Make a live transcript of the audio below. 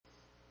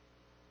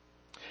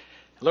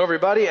Hello,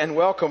 everybody, and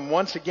welcome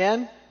once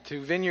again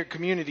to Vineyard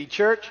Community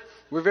Church.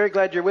 We're very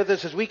glad you're with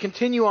us as we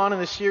continue on in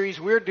the series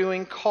we're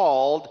doing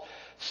called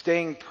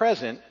Staying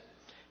Present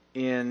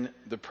in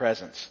the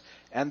Presence.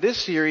 And this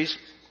series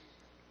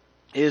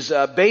is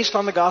based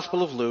on the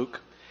Gospel of Luke,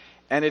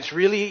 and it's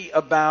really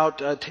about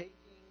taking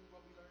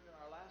what we learned in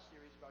our last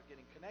series about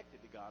getting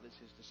connected to God as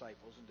His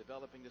disciples and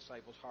developing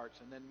disciples' hearts,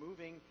 and then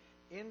moving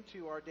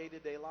into our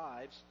day-to-day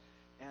lives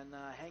and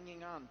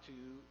hanging on to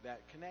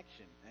that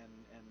connection and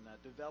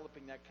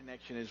developing that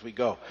connection as we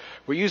go.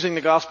 We're using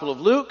the Gospel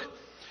of Luke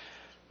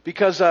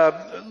because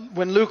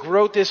when Luke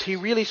wrote this, he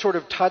really sort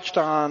of touched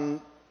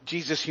on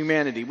Jesus'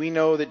 humanity. We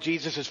know that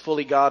Jesus is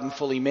fully God and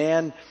fully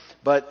man,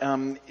 but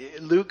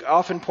Luke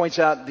often points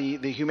out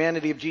the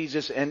humanity of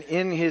Jesus, and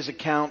in his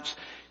accounts,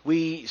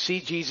 we see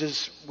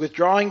Jesus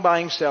withdrawing by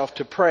himself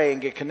to pray and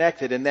get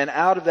connected, and then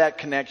out of that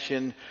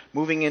connection,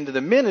 moving into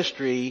the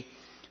ministry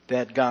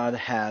that God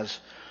has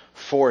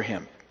for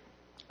him.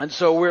 And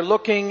so we're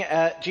looking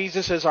at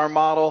Jesus as our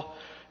model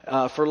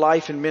for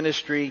life and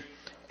ministry,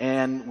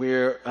 and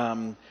we're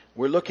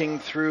looking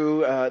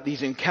through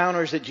these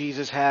encounters that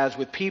Jesus has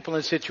with people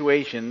and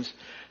situations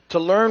to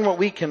learn what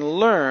we can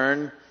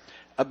learn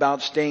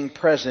about staying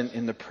present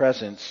in the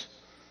presence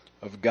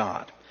of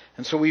God.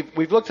 And so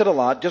we've looked at a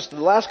lot. Just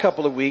the last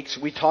couple of weeks,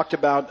 we talked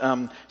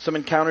about some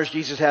encounters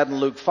Jesus had in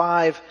Luke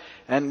 5,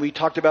 and we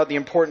talked about the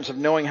importance of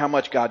knowing how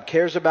much God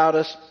cares about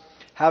us,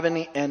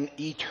 having an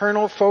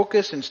eternal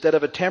focus instead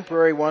of a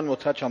temporary one. We'll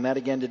touch on that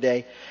again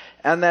today.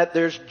 And that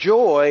there's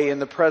joy in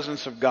the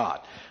presence of God.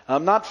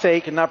 Not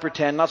fake and not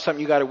pretend, not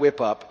something you got to whip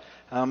up.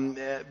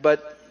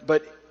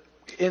 But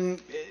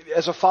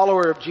as a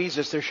follower of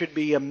Jesus, there should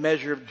be a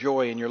measure of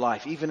joy in your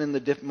life, even in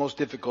the most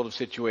difficult of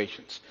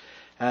situations.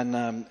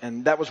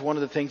 And that was one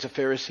of the things the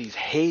Pharisees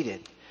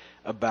hated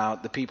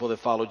about the people that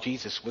followed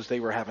Jesus, was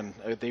they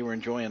were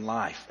enjoying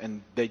life,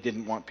 and they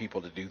didn't want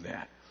people to do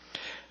that.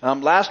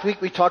 Last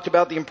week we talked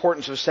about the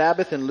importance of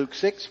Sabbath in Luke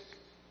 6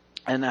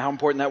 and how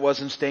important that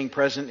was in staying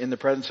present in the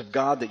presence of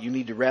God, that you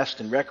need to rest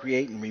and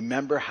recreate and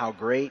remember how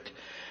great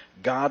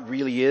God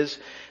really is.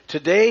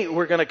 Today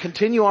we're going to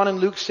continue on in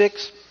Luke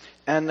 6,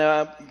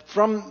 and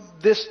from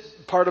this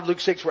part of Luke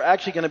 6 we're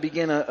actually going to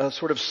begin a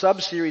sort of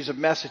sub-series of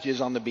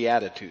messages on the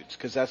Beatitudes,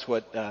 because that's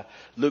what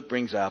Luke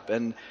brings up.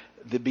 And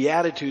the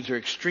Beatitudes are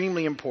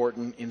extremely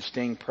important in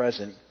staying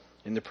present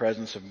in the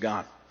presence of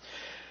God.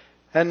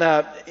 And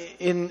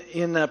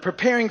in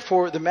preparing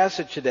for the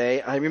message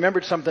today, I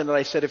remembered something that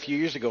I said a few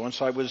years ago, and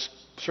so I was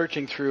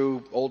searching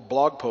through old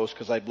blog posts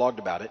because I blogged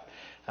about it,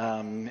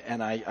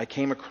 and I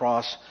came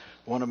across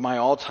one of my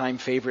all-time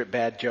favorite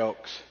bad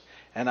jokes,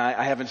 and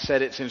I haven't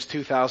said it since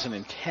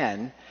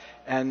 2010,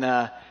 and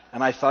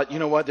I thought, you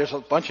know what, there's a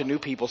bunch of new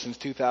people since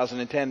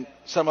 2010.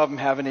 Some of them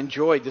haven't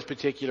enjoyed this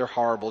particular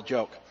horrible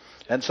joke,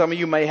 and some of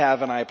you may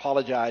have, and I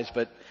apologize,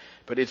 but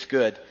it's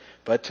good,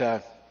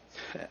 but.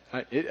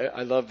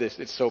 I love this.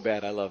 It's so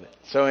bad. I love it.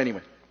 So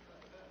anyway,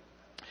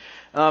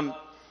 and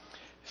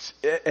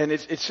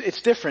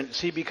it's different.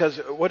 See, because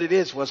what it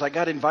is was I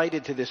got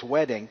invited to this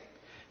wedding,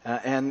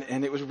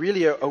 and it was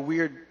really a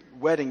weird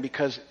wedding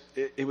because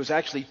it was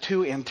actually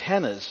two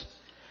antennas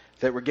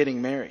that were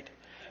getting married.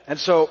 And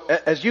so,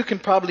 as you can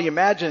probably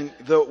imagine,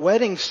 the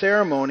wedding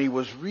ceremony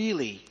was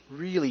really,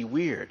 really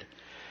weird,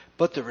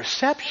 but the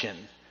reception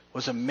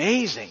was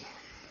amazing.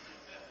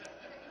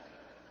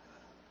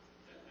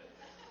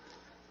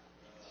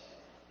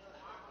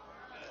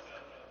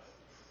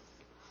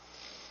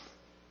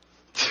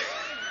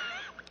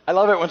 I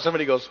love it when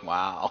somebody goes,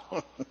 wow.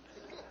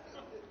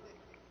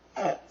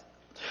 The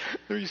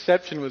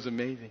reception was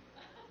amazing.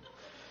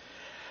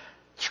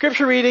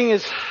 Scripture reading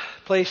is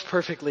placed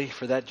perfectly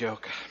for that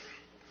joke.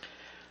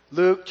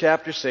 Luke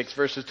chapter 6,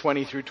 verses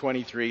 20 through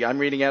 23. I'm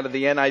reading out of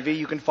the NIV.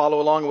 You can follow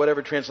along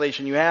whatever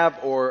translation you have,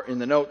 or in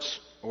the notes,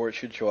 or it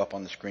should show up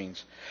on the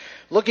screens.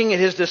 Looking at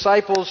his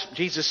disciples,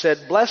 Jesus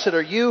said, "Blessed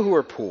are you who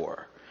are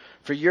poor,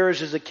 for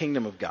yours is the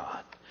kingdom of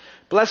God.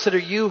 Blessed are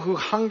you who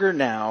hunger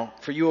now,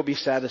 for you will be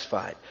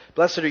satisfied.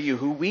 Blessed are you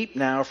who weep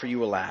now, for you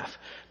will laugh.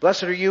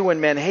 Blessed are you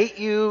when men hate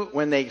you,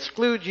 when they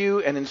exclude you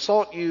and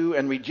insult you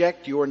and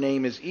reject your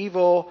name as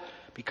evil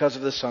because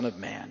of the Son of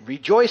Man.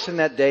 Rejoice in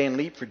that day and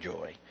leap for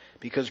joy,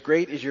 because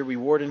great is your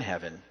reward in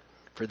heaven,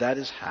 for that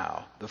is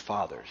how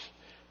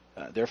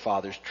their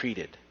fathers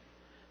treated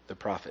the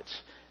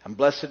prophets. And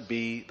blessed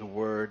be the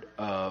word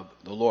of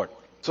the Lord."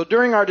 So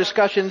during our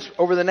discussions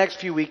over the next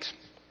few weeks,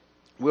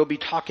 we'll be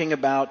talking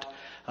about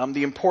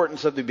the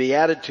importance of the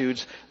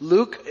Beatitudes.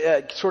 Luke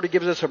sort of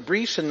gives us a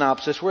brief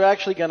synopsis. We're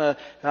actually going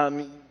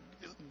to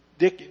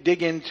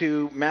dig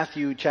into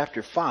Matthew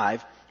chapter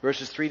 5,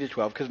 verses 3 to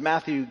 12, because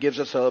Matthew gives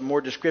us a more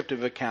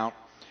descriptive account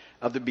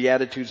of the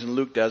Beatitudes than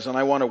Luke does, and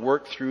I want to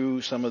work through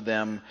some of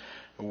them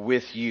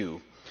with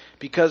you.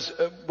 Because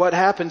what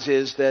happens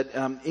is that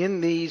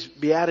in these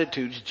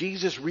Beatitudes,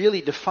 Jesus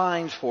really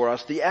defines for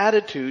us the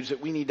attitudes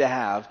that we need to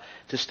have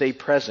to stay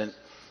present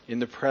in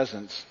the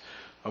presence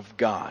of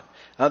God.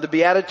 The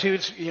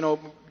Beatitudes,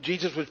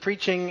 Jesus was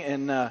preaching,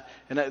 and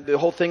the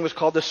whole thing was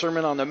called the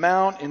Sermon on the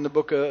Mount in the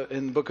book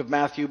of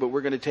Matthew. But we're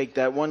going to take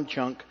that one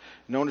chunk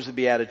known as the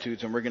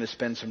Beatitudes, and we're going to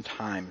spend some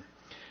time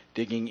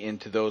digging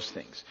into those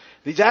things.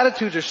 These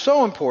attitudes are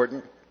so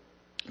important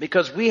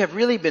because we have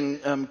really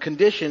been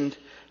conditioned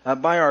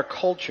by our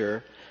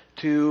culture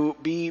to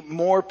be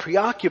more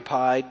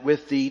preoccupied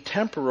with the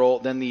temporal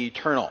than the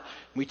eternal.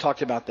 We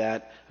talked about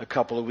that a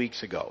couple of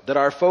weeks ago. That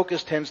our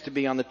focus tends to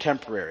be on the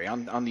temporary,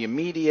 on the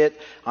immediate,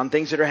 on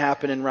things that are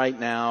happening right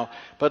now.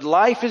 But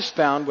life is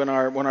found when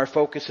our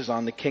focus is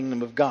on the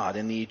kingdom of God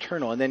and the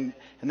eternal. And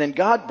then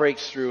God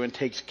breaks through and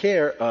takes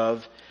care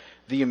of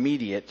the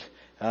immediate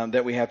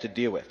that we have to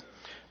deal with.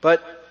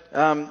 But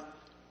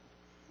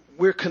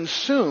we're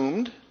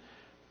consumed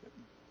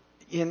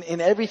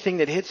in everything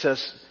that hits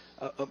us,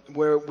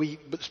 where we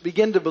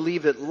begin to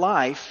believe that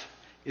life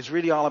is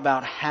really all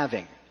about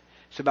having.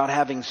 It's about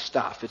having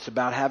stuff. It's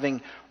about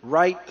having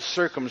right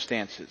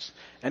circumstances.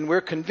 And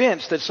we're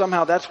convinced that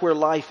somehow that's where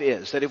life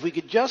is. That if we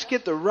could just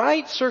get the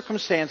right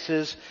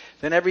circumstances,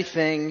 then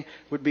everything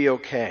would be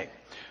okay.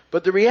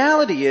 But the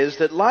reality is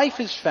that life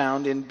is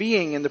found in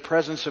being in the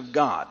presence of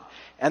God.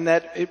 And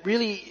that it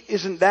really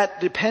isn't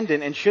that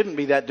dependent and shouldn't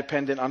be that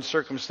dependent on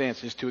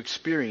circumstances to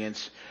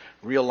experience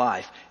real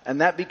life. And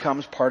that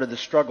becomes part of the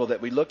struggle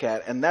that we look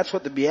at. And that's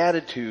what the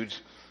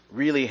Beatitudes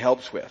really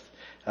helps with,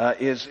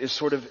 is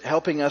sort of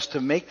helping us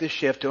to make the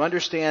shift, to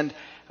understand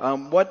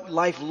what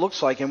life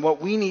looks like and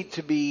what we need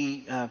to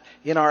be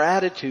in our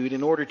attitude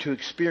in order to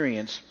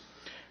experience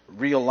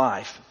real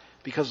life.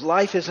 Because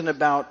life isn't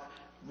about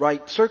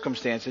right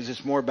circumstances,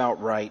 it's more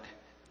about right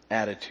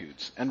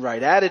attitudes. And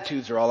right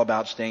attitudes are all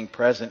about staying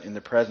present in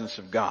the presence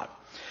of God.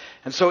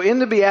 And so in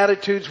the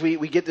Beatitudes,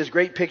 we get this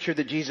great picture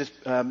that Jesus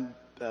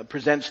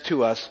presents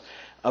to us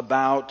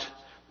about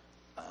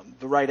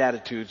the right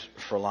attitudes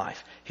for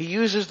life. He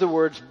uses the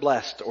words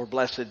blessed or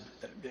blessed,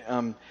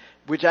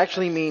 which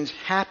actually means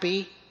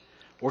happy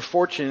or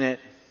fortunate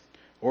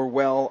or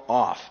well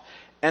off.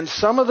 And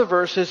some of the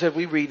verses, as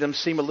we read them,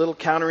 seem a little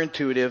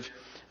counterintuitive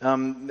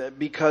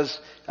because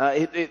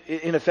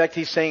in effect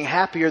he's saying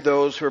happy are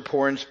those who are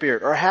poor in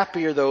spirit, or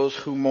happy are those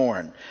who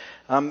mourn.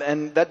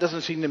 And that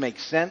doesn't seem to make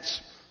sense,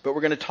 but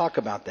we're going to talk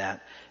about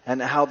that and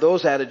how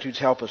those attitudes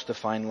help us to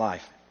find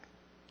life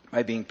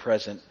by being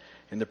present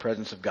in the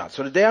presence of God.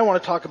 So today I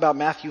want to talk about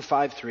Matthew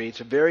 5:3. It's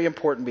a very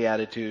important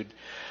beatitude.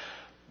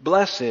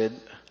 Blessed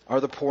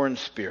are the poor in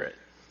spirit,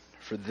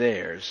 for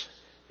theirs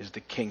is the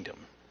kingdom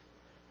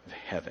of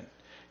heaven.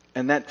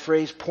 And that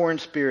phrase, poor in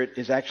spirit,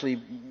 is actually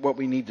what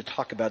we need to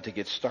talk about to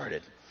get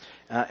started.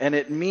 And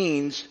it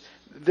means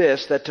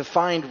this, that to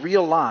find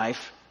real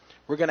life,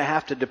 we're going to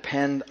have to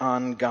depend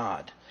on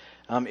God.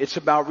 It's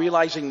about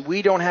realizing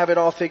we don't have it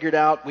all figured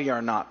out. We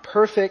are not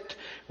perfect.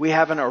 We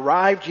haven't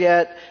arrived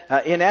yet.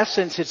 In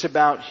essence, it's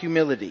about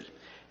humility.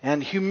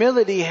 And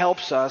humility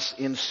helps us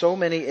in so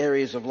many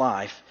areas of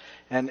life.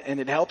 And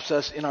it helps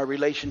us in our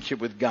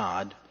relationship with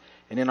God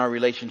and in our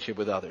relationship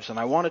with others. And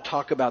I want to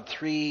talk about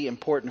three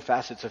important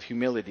facets of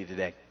humility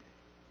today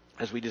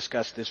as we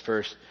discuss this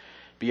first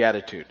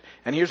beatitude.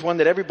 And here's one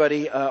that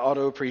everybody ought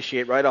to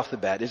appreciate right off the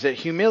bat, is that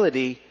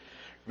humility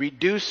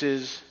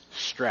reduces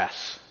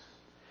stress.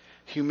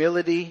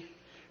 Humility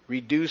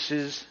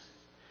reduces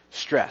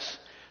stress.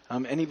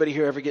 Anybody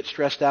here ever get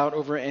stressed out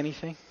over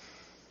anything?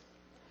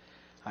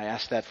 I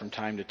ask that from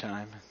time to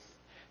time.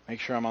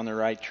 Make sure I'm on the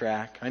right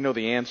track. I know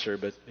the answer,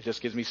 but it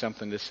just gives me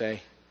something to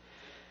say.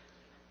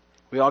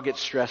 We all get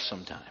stressed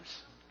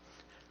sometimes.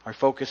 Our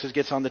focus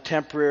gets on the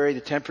temporary.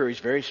 The temporary is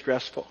very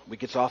stressful. We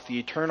get off the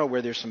eternal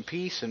where there's some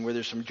peace and where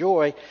there's some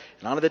joy,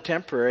 and onto the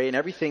temporary, and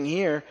everything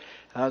here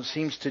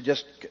seems to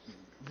just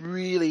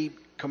really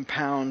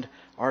compound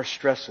our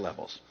stress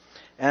levels.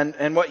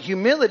 And what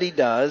humility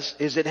does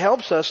is it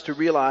helps us to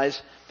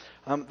realize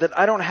that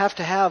I don't have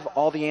to have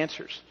all the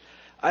answers.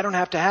 I don't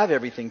have to have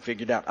everything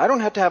figured out. I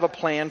don't have to have a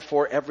plan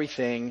for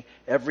everything,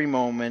 every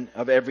moment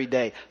of every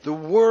day. The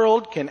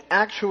world can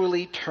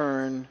actually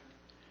turn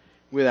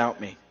without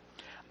me.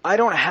 I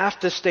don't have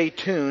to stay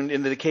tuned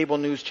into the cable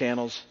news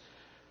channels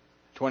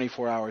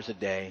 24 hours a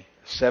day,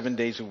 7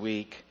 days a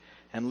week,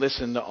 and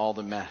listen to all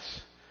the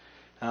mess.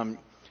 And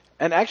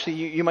actually,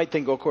 you might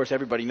think, of course,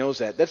 everybody knows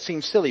that. That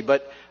seems silly,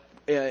 but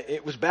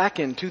it was back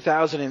in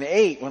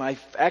 2008 when I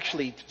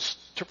actually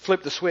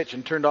flipped the switch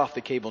and turned off the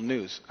cable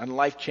news, and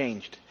life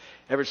changed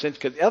ever since.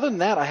 Because other than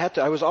that,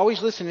 I was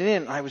always listening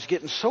in, and I was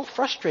getting so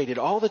frustrated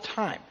all the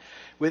time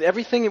with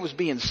everything that was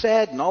being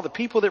said and all the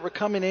people that were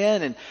coming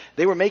in, and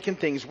they were making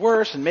things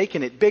worse and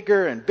making it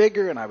bigger and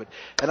bigger, and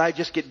I'd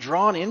just get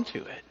drawn into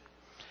it.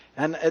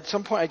 And at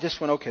some point, I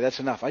just went, okay, that's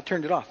enough. I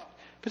turned it off.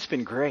 But it's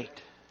been great.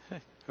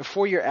 A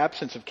 4-year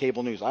absence of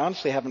cable news. I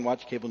honestly haven't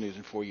watched cable news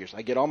in 4 years.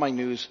 I get all my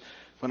news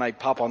when I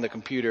pop on the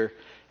computer,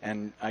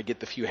 and I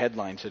get the few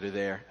headlines that are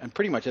there. And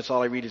pretty much that's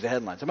all I read is the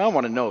headlines. I mean, I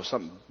want to know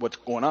what's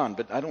going on,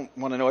 but I don't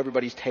want to know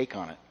everybody's take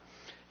on it.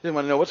 I just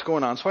want to know what's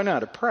going on so I know how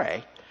to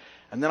pray,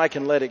 and then I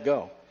can let it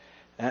go.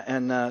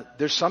 And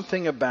there's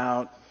something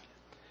about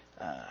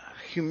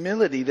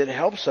humility that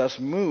helps us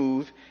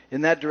move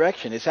in that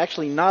direction. It's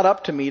actually not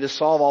up to me to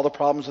solve all the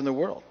problems in the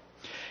world.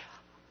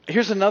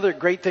 Here's another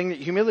great thing that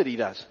humility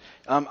does.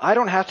 I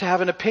don't have to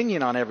have an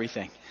opinion on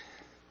everything.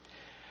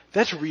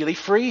 That's really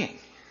freeing.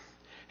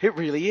 It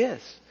really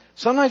is.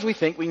 Sometimes we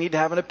think we need to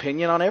have an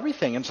opinion on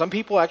everything, and some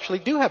people actually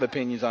do have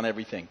opinions on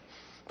everything.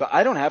 But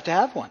I don't have to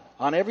have one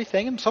on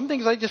everything, and some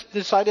things I just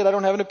decided I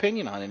don't have an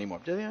opinion on anymore.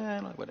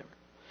 Whatever.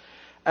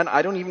 And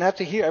I don't even have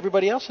to hear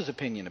everybody else's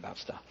opinion about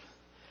stuff.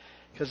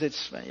 Because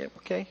it's,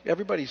 okay,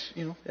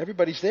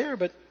 everybody's there,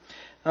 but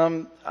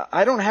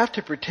I don't have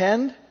to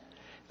pretend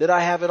that I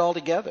have it all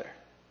together.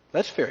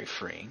 That's very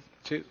freeing,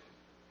 too.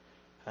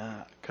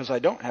 Because I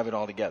don't have it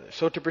all together.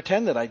 So to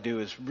pretend that I do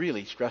is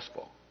really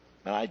stressful.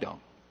 But I don't.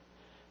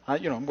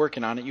 I'm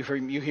working on it. You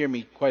hear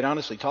me quite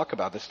honestly talk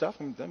about this stuff.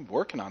 I'm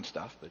working on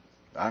stuff, but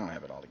I don't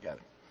have it all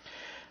together.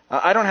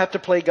 I don't have to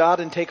play God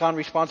and take on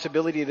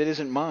responsibility that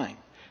isn't mine.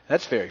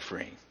 That's very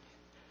freeing.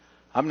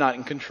 I'm not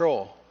in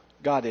control.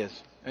 God is.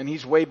 And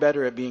He's way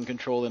better at being in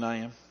control than I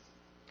am.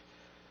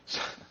 So,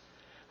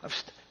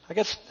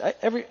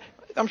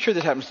 I'm sure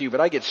this happens to you,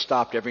 but I get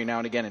stopped every now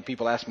and again and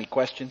people ask me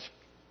questions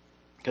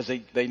because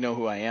they know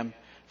who I am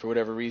for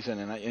whatever reason,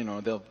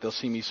 and they'll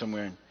see me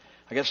somewhere. And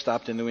I got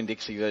stopped in New and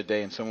Dixie the other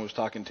day, and someone was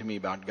talking to me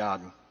about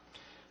God,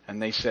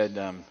 and they said,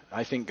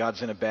 I think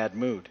God's in a bad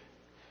mood.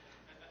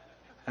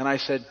 And I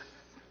said,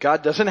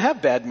 God doesn't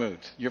have bad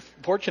moods.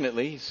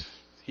 Fortunately,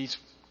 he's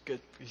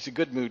good. He's a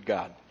good mood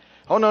God.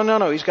 Oh,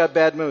 no, he's got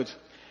bad moods.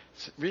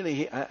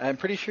 Really, I'm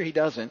pretty sure he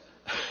doesn't.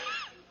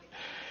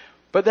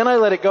 But then I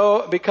let it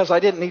go because I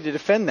didn't need to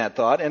defend that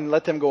thought and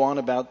let them go on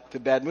about the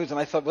bad moods. And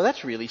I thought, well,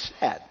 that's really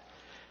sad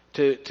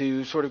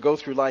to sort of go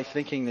through life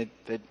thinking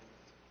that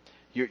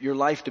your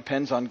life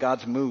depends on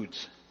God's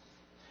moods.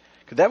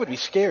 Because that would be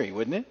scary,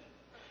 wouldn't it?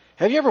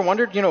 Have you ever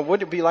wondered,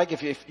 what it'd be like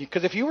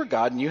because if you were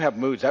God and you have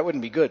moods, that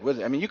wouldn't be good, would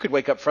it? I mean, you could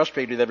wake up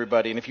frustrated with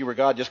everybody, and if you were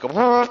God, just go,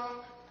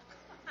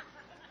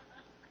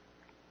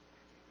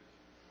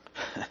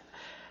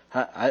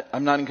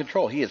 I'm not in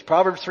control. He is.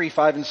 Proverbs 3,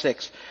 5, and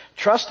 6.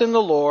 Trust in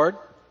the Lord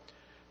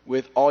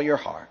with all your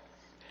heart,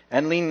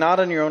 and lean not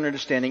on your own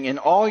understanding. In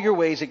all your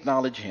ways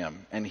acknowledge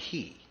Him, and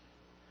He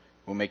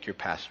will make your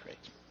path straight.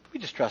 We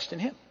just trust in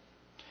Him.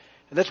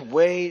 And that's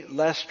way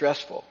less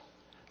stressful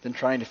than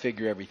trying to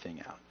figure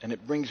everything out. And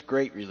it brings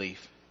great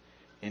relief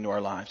into our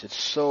lives. It's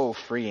so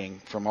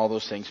freeing from all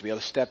those things to be able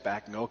to step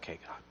back and go, okay,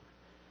 God,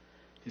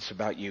 it's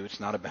about you. It's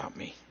not about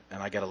me.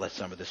 And I got to let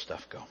some of this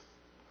stuff go.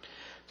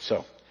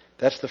 So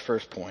that's the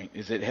first point,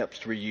 is it helps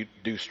to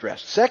reduce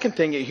stress. Second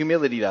thing that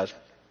humility does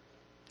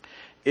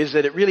is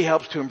that it really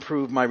helps to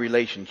improve my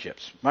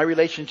relationships. My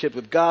relationship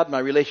with God, my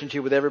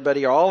relationship with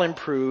everybody are all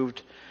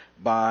improved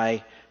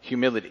by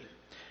humility.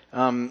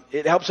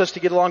 It helps us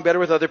to get along better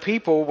with other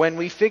people when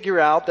we figure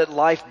out that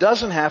life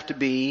doesn't have to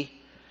be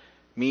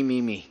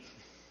me.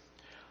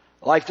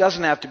 Life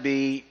doesn't have to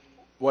be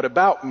what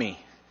about me?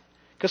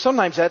 Because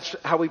sometimes that's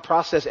how we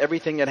process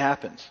everything that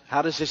happens.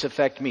 How does this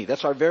affect me?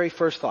 That's our very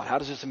first thought. How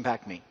does this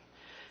impact me?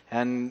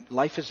 And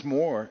life is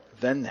more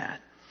than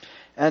that.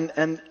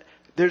 And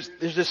there's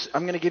this,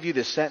 I'm going to give you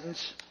this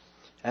sentence.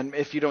 And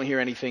if you don't hear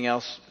anything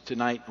else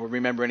tonight or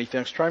remember anything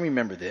else, try and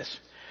remember this.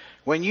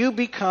 When you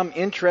become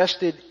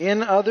interested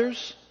in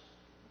others,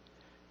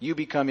 you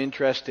become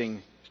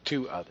interesting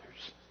to others.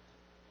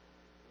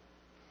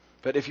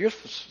 But if you're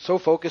so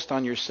focused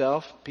on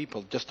yourself,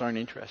 people just aren't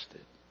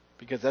interested.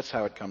 Because that's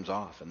how it comes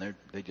off, and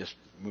they just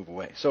move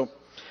away. So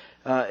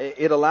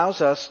it allows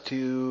us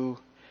to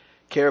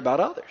care about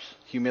others.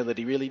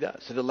 Humility really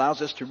does. It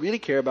allows us to really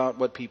care about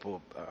what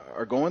people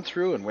are going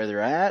through and where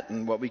they're at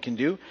and what we can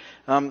do.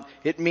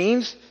 It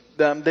means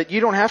that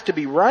you don't have to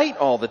be right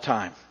all the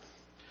time.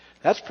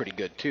 That's pretty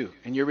good too.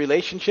 In your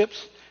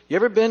relationships, you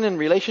ever been in a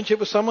relationship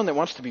with someone that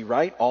wants to be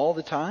right all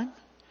the time?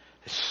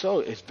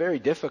 It's very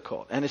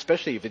difficult, and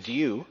especially if it's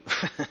you.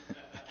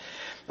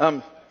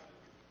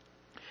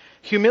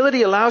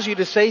 Humility allows you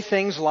to say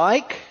things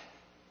like,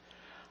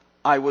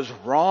 I was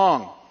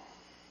wrong.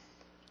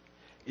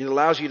 It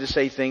allows you to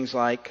say things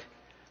like,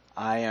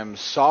 I am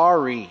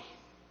sorry.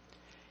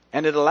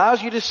 And it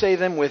allows you to say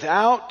them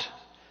without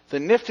the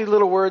nifty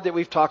little word that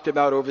we've talked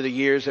about over the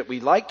years that we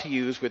like to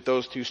use with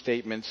those two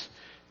statements,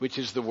 which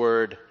is the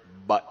word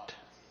but.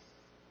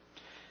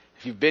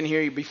 If you've been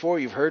here before,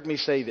 you've heard me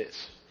say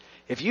this.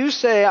 If you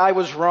say, I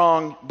was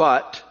wrong,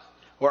 but,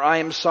 or I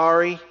am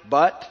sorry,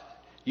 but,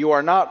 you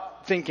are not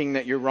thinking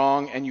that you're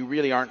wrong and you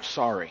really aren't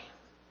sorry.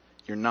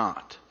 You're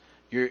not.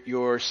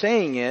 You're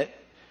saying it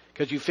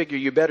because you figure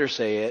you better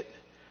say it,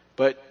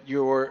 but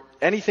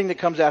anything that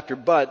comes after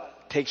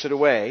but takes it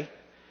away,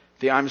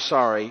 the I'm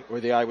sorry or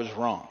the I was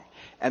wrong.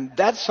 And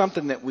that's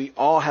something that we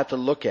all have to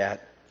look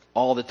at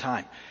all the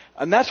time.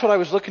 And that's what I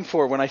was looking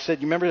for when I said,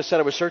 you remember I said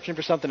I was searching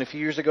for something a few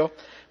years ago?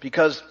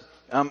 Because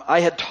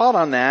I had taught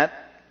on that,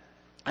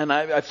 and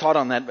I've taught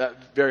on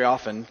that very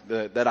often,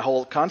 that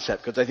whole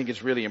concept, because I think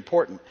it's really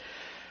important.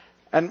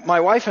 And my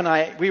wife and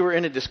I, we were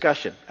in a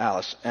discussion,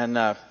 Alice,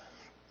 and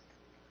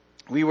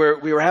we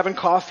were having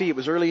coffee. It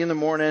was early in the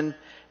morning,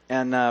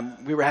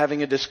 and we were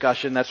having a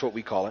discussion. That's what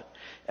we call it.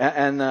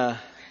 And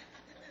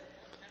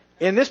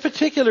in this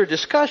particular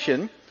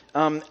discussion,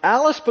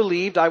 Alice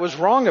believed I was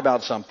wrong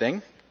about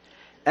something,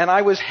 and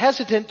I was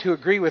hesitant to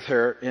agree with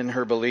her in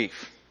her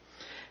belief.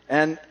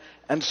 And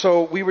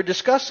so we were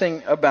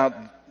discussing about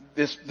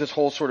this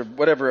whole sort of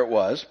whatever it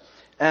was.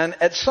 And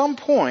at some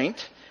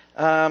point,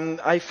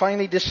 I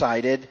finally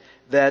decided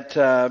that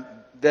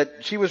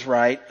she was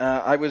right.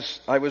 I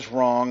was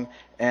wrong,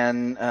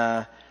 and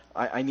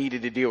I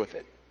needed to deal with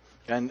it.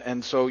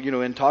 And so,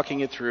 in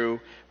talking it through,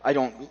 I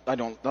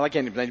don't like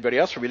anybody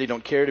else. I really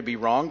don't care to be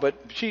wrong, but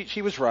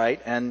she was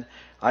right and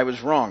I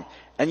was wrong.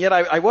 And yet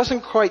I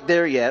wasn't quite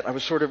there yet. I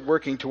was sort of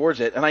working towards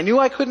it. And I knew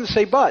I couldn't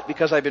say but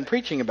because I've been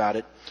preaching about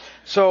it.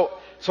 So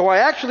I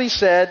actually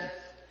said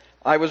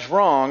I was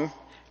wrong,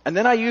 and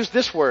then I used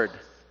this word.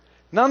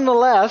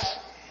 Nonetheless,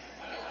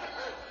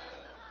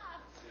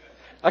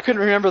 I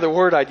couldn't remember the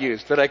word I'd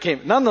used, but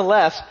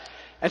nonetheless,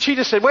 and she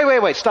just said,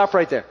 wait, stop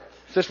right there.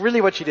 That's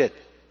really what she did.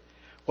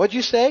 What'd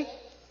you say?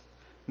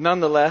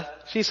 Nonetheless,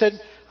 she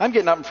said, I'm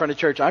getting up in front of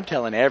church. I'm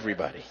telling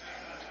everybody.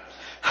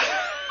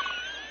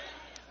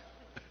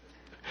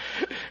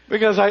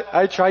 Because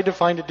I tried to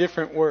find a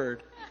different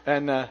word,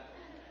 and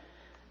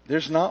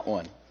there's not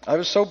one. I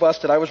was so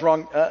busted. I was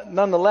wrong.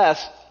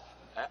 Nonetheless,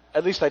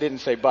 at least I didn't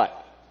say but.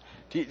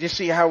 Do you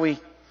see how we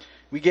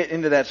get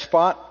into that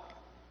spot?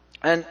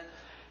 And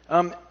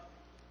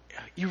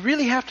you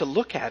really have to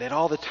look at it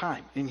all the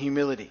time in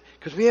humility,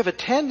 because we have a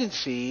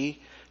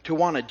tendency to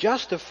want to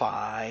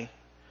justify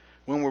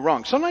when we're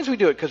wrong. Sometimes we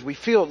do it because we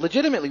feel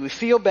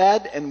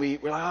bad, and we're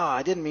like,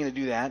 I didn't mean to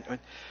do that.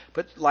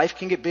 But life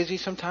can get busy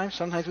sometimes.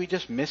 Sometimes we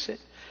just miss it.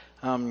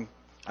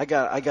 I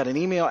got an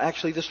email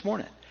actually this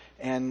morning,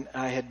 and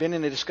I had been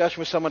in a discussion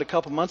with someone a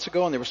couple months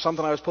ago, and there was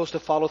something I was supposed to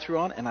follow through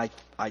on, and I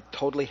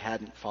totally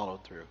hadn't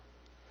followed through.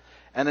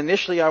 And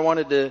initially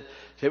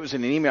it was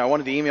in an email, I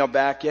wanted to email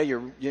back,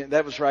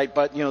 that was right,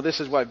 but this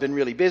is why I've been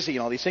really busy,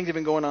 and all these things have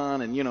been going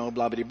on, and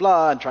blah, blah,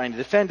 blah, and trying to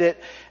defend it.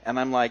 And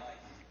I'm like,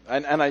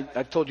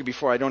 I've told you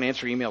before, I don't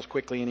answer emails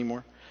quickly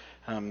anymore.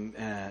 And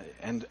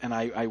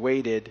I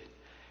waited,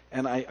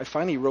 and I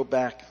finally wrote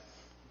back,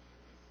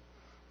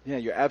 yeah,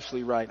 you're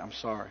absolutely right, I'm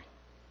sorry.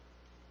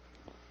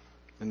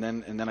 And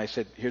then I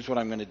said, here's what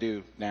I'm going to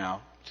do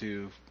now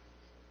to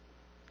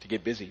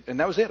get busy. And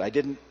that was it. I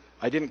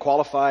didn't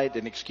qualify it,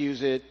 didn't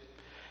excuse it,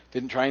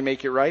 didn't try and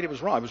make it right. It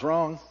was wrong. I was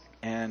wrong.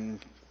 And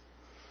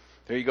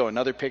there you go.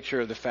 Another picture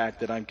of the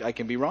fact that I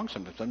can be wrong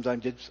sometimes.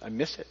 Sometimes I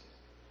miss it.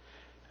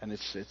 And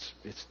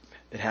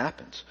it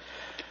happens.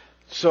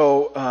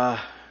 So,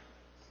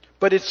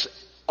 but it's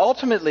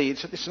ultimately,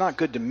 it's not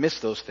good to miss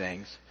those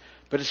things,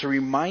 but it's a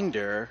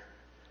reminder,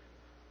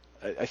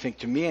 I think,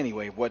 to me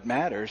anyway, what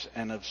matters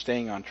and of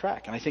staying on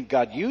track. And I think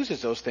God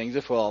uses those things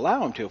if we'll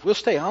allow Him to. If we'll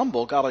stay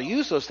humble, God will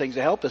use those things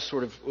to help us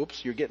sort of,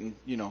 you're getting,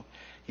 either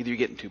you're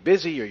getting too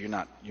busy or you're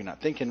not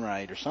thinking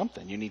right or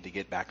something. You need to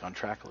get back on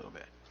track a little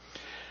bit.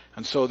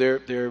 And so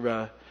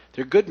they're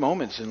good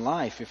moments in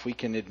life if we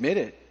can admit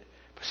it.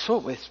 But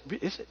so,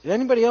 did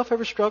anybody else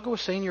ever struggle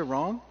with saying you're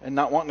wrong and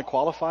not wanting to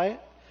qualify it?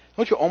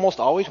 Don't you almost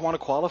always want to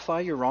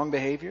qualify your wrong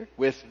behavior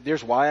with,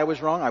 there's why I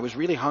was wrong. I was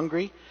really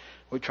hungry.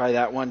 We try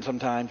that one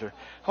sometimes. Or,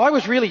 I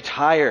was really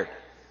tired.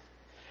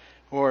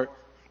 Or,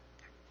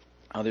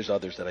 there's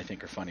others that I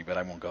think are funny, but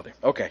I won't go there.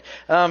 Okay.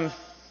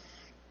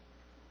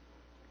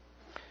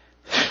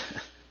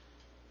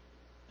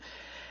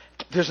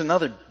 There's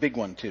another big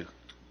one too.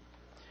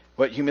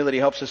 What humility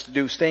helps us to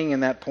do, staying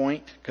in that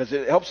point, because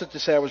it helps us to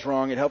say I was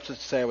wrong. It helps us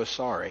to say I was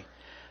sorry.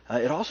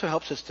 It also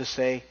helps us to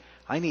say,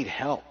 I need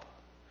help.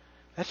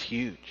 That's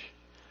huge.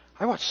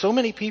 I watch so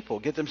many people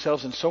get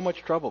themselves in so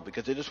much trouble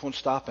because they just won't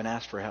stop and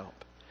ask for help.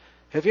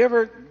 Have you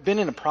ever been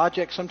in a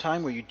project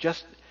sometime where you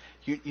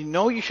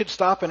know you should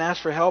stop and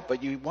ask for help,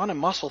 but you want to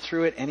muscle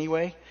through it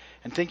anyway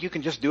and think you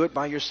can just do it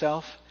by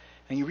yourself,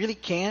 and you really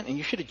can't, and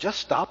you should have just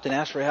stopped and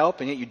asked for help,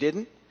 and yet you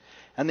didn't?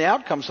 And the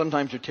outcomes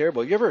sometimes are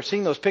terrible. You ever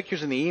seen those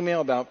pictures in the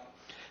email about,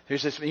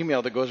 there's this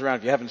email that goes around,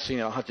 if you haven't seen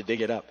it, I'll have to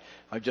dig it up.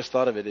 I've just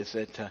thought of it. It's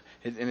that,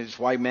 and it's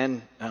why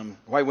women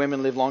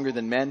live longer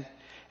than men.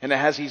 And it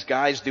has these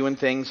guys doing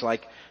things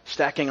like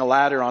stacking a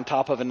ladder on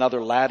top of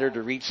another ladder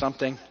to reach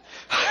something.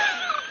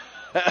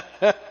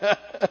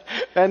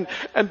 and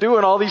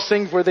doing all these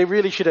things where they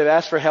really should have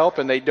asked for help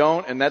and they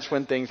don't, and that's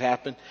when things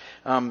happen.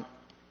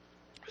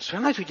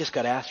 Sometimes we just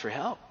got to ask for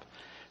help.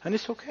 And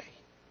it's okay.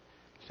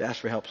 Just ask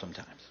for help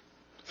sometimes.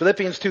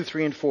 Philippians 2,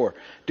 3, and 4.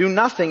 Do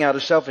nothing out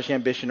of selfish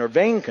ambition or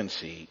vain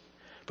conceit,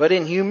 but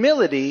in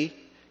humility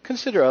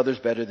consider others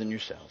better than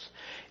yourselves.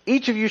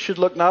 Each of you should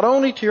look not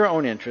only to your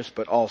own interests,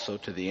 but also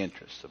to the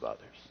interests of others.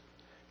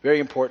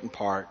 Very important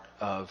part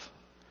of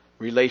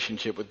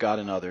relationship with God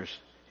and others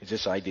is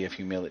this idea of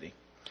humility.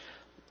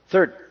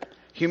 Third,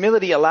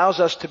 humility allows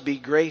us to be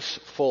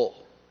graceful,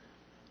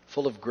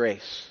 full of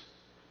grace.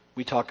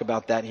 We talk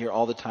about that here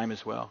all the time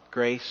as well.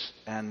 Grace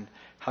and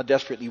how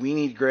desperately we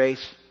need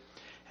grace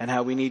and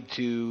how we need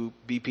to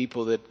be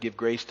people that give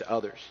grace to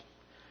others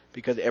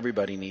because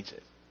everybody needs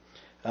it.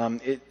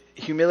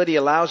 Humility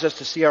allows us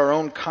to see our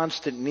own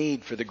constant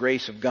need for the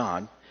grace of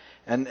God.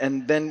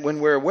 And then when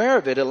we're aware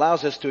of it, it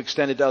allows us to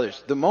extend it to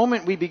others. The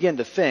moment we begin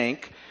to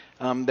think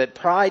that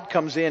pride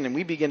comes in and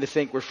we begin to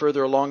think we're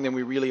further along than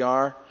we really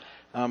are,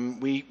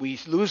 we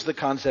lose the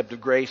concept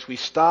of grace. We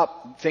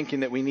stop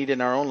thinking that we need it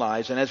in our own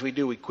lives. And as we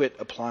do, we quit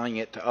applying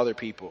it to other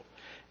people.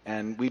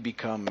 And we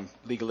become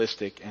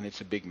legalistic, and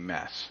it's a big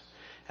mess.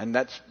 And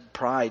that's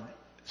pride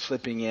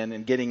slipping in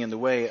and getting in the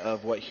way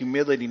of what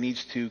humility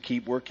needs to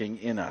keep working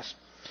in us.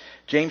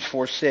 James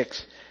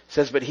 4:6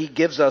 says, but he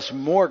gives us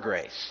more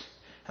grace.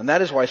 And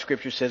that is why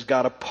Scripture says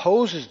God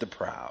opposes the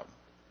proud,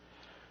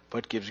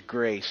 but gives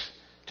grace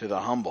to the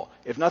humble.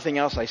 If nothing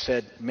else I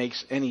said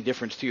makes any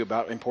difference to you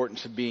about the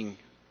importance of being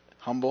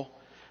humble,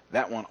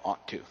 that one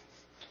ought to.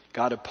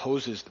 God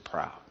opposes the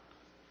proud,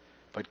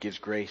 but gives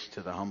grace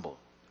to the humble.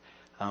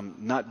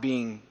 Not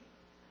being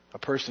a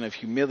person of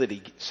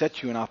humility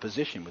sets you in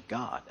opposition with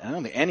God. I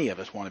don't think any of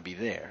us want to be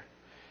there,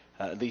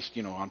 at least,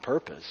 on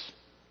purpose.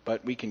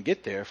 But we can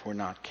get there if we're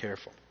not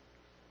careful.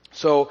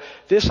 So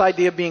this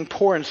idea of being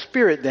poor in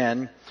spirit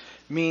then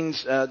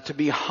means to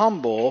be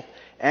humble,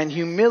 and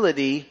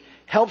humility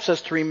helps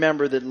us to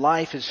remember that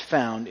life is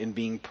found in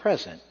being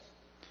present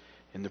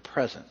in the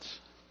presence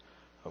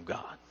of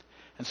God.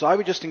 And so I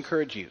would just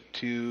encourage you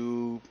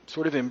to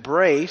sort of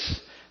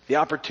embrace the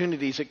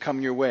opportunities that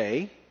come your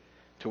way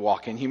to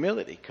walk in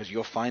humility, because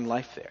you'll find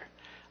life there.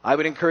 I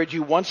would encourage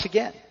you once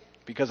again,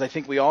 because I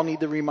think we all need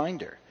the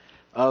reminder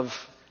of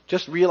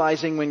just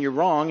realizing when you're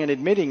wrong and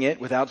admitting it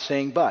without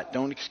saying but.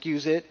 Don't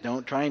excuse it.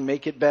 Don't try and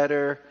make it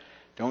better.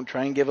 Don't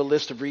try and give a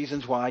list of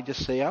reasons why.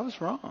 Just say, I was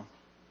wrong.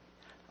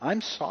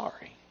 I'm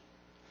sorry.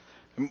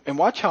 And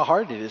watch how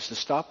hard it is to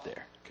stop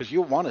there, because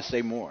you'll want to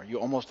say more.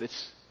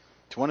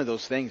 It's one of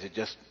those things that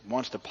just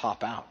wants to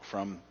pop out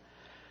from,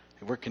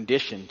 we're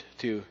conditioned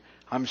to,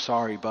 I'm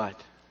sorry,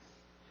 but.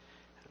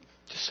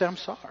 Just say, I'm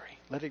sorry.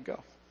 Let it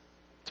go.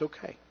 It's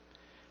okay.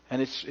 And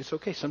it's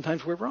okay.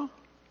 Sometimes we're wrong.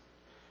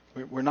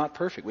 We're not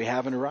perfect. We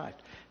haven't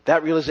arrived.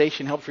 That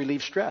realization helps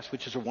relieve stress,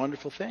 which is a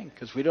wonderful thing,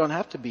 because we don't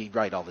have to be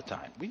right all the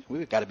time.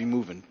 We've got to be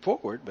moving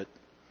forward, but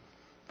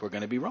we're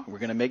going to be wrong. We're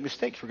going to make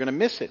mistakes. We're going to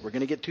miss it. We're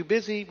going to get too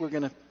busy.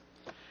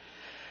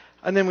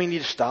 And then we need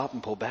to stop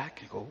and pull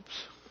back and go,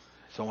 oops,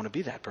 I don't want to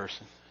be that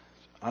person.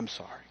 I'm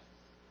sorry.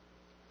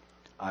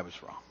 I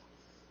was wrong.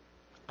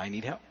 I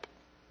need help.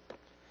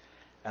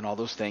 And all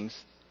those things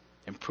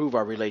improve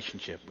our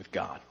relationship with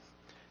God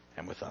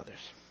and with others.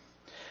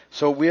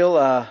 So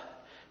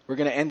we're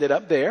going to end it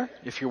up there.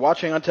 If you're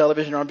watching on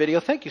television or on video,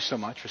 thank you so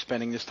much for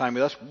spending this time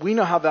with us. We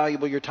know how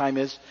valuable your time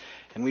is,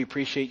 and we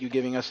appreciate you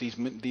giving us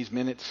these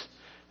minutes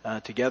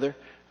together.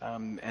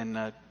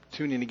 And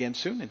tune in again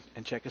soon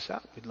and check us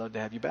out. We'd love to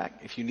have you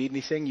back. If you need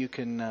anything, you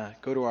can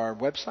go to our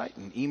website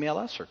and email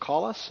us or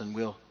call us, and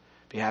we'll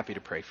be happy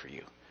to pray for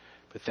you.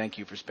 But thank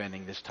you for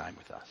spending this time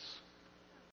with us.